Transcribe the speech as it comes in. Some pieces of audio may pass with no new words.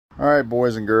Alright,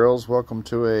 boys and girls, welcome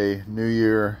to a New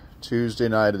Year Tuesday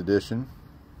night edition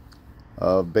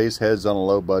of Base Heads on a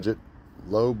Low Budget.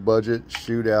 Low Budget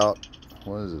Shootout.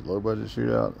 What is it? Low Budget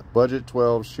Shootout? Budget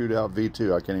 12 Shootout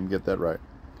V2. I can't even get that right.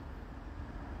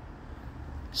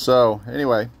 So,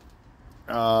 anyway,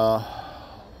 how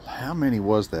many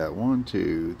was that? 1,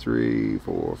 2, 3,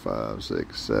 4, 5,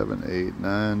 6, 7, 8,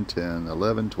 9, 10,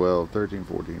 11, 12, 13,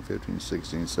 14, 15,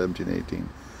 16, 17, 18,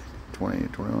 20,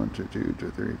 21, 22,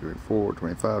 23, 24,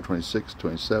 25, 26,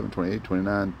 27, 28,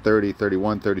 29, 30,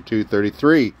 31, 32,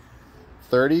 33.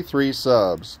 33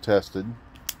 subs tested.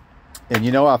 And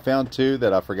you know, I found two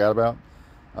that I forgot about.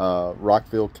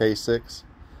 Rockville K6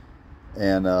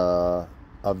 and a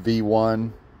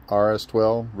V1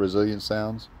 RS12 Resilient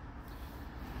Sounds.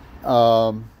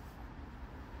 The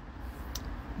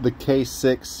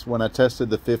K6, when I tested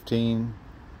the 15,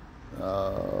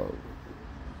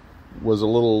 was a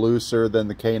little looser than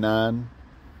the K9.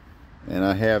 And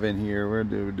I have in here, where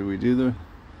do we do the,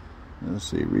 let's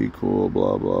see, recoil,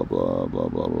 blah, blah, blah, blah,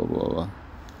 blah, blah, blah.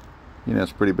 You know,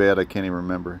 it's pretty bad, I can't even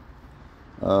remember.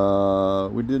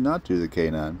 We did not do the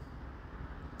K9.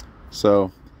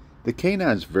 So, the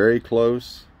K9 is very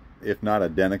close, if not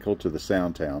identical, to the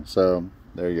Soundtown. So,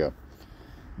 there you go.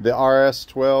 The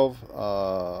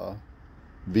RS12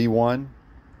 V1,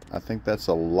 I think that's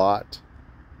a lot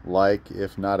like,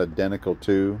 if not identical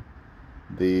to,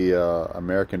 the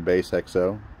American Bass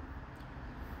XO.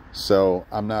 So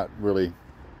I'm not really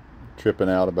tripping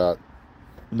out about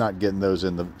not getting those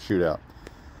in the shootout.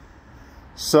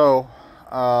 So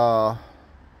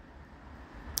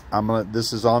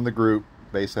this is on the group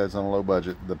Bass Heads on a Low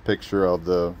Budget, the picture of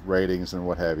the ratings and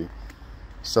what have you.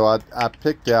 So I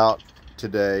picked out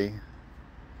today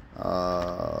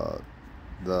the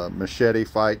Machete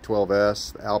Fight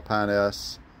 12S, the Alpine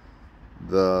S,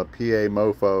 the PA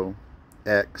Mofo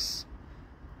X,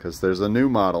 because there's a new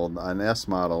model, an S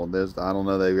model. I don't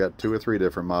know, they've got 2 or 3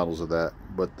 different models of that,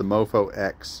 but the Mofo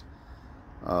X,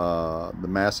 the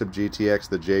Massive GTX,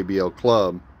 the JBL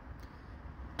Club,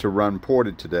 to run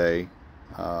ported today.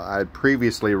 I had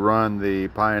previously run the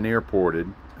Pioneer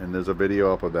ported, and there's a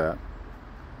video up of that.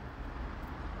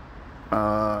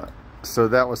 So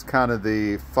that was kind of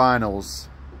the finals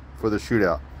for the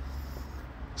shootout.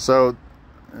 So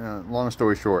long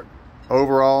story short,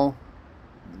 overall,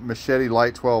 Machete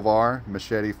Light 12R,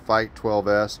 Machete Fight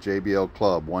 12S, JBL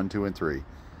Club 1, 2, and 3.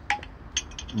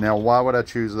 Now, why would I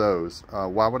choose those?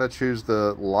 Why would I choose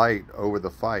the Light over the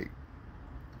Fight?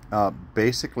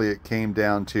 Basically, it came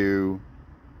down to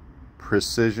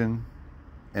precision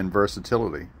and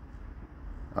versatility.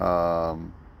 The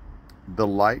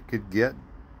Light could get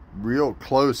real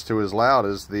close to as loud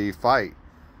as the Fight,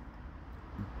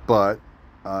 but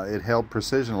it held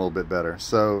precision a little bit better.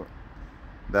 So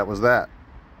that was that.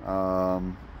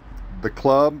 The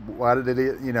Club, why did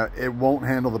it, you know, it won't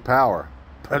handle the power,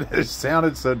 but it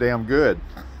sounded so damn good.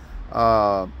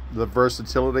 The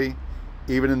versatility,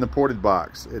 even in the ported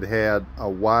box, it had a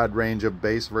wide range of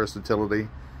bass versatility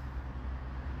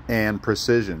and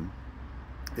precision.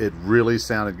 It really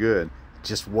sounded good,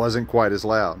 just wasn't quite as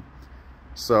loud.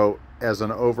 So as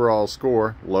an overall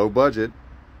score, low budget.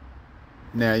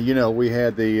 Now, you know, we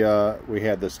had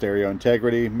the stereo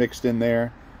integrity mixed in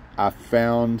there. I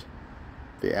found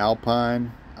the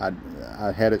Alpine.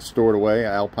 I had it stored away,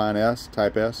 Alpine S,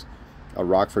 Type S, a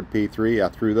Rockford P3. I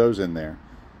threw those in there.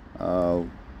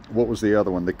 What was the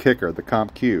other one? The Kicker, the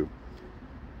Comp Q,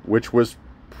 which was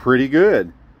pretty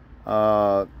good.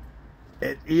 You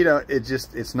know,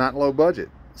 it's not low budget,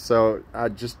 so I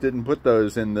just didn't put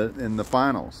those in the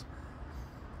finals.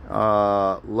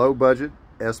 Low budget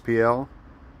SPL,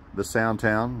 the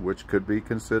Soundtown, which could be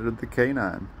considered the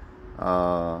K9,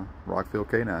 Rockville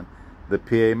K9, the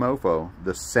PA Mofo,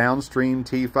 the Soundstream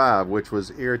T5, which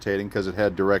was irritating because it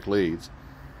had direct leads.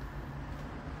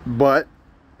 But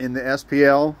in the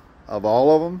SPL, of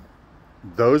all of them,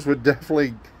 those would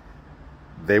definitely,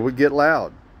 they would get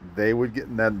loud. They would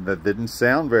get, that didn't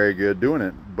sound very good doing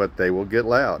it, but they will get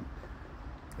loud.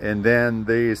 And then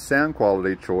the sound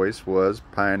quality choice was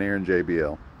Pioneer and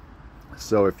JBL.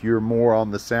 So if you're more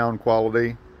on the sound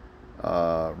quality,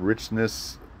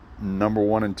 richness, number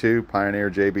 1 and 2, Pioneer,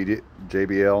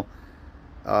 JBL.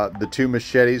 The 2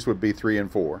 Machetes would be 3 and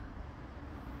 4.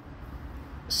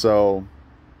 So,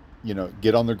 you know,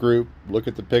 get on the group, look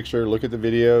at the picture, look at the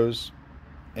videos,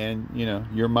 and, you know,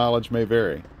 your mileage may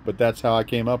vary. But that's how I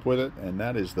came up with it, and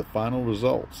that is the final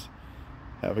results.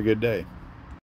 Have a good day.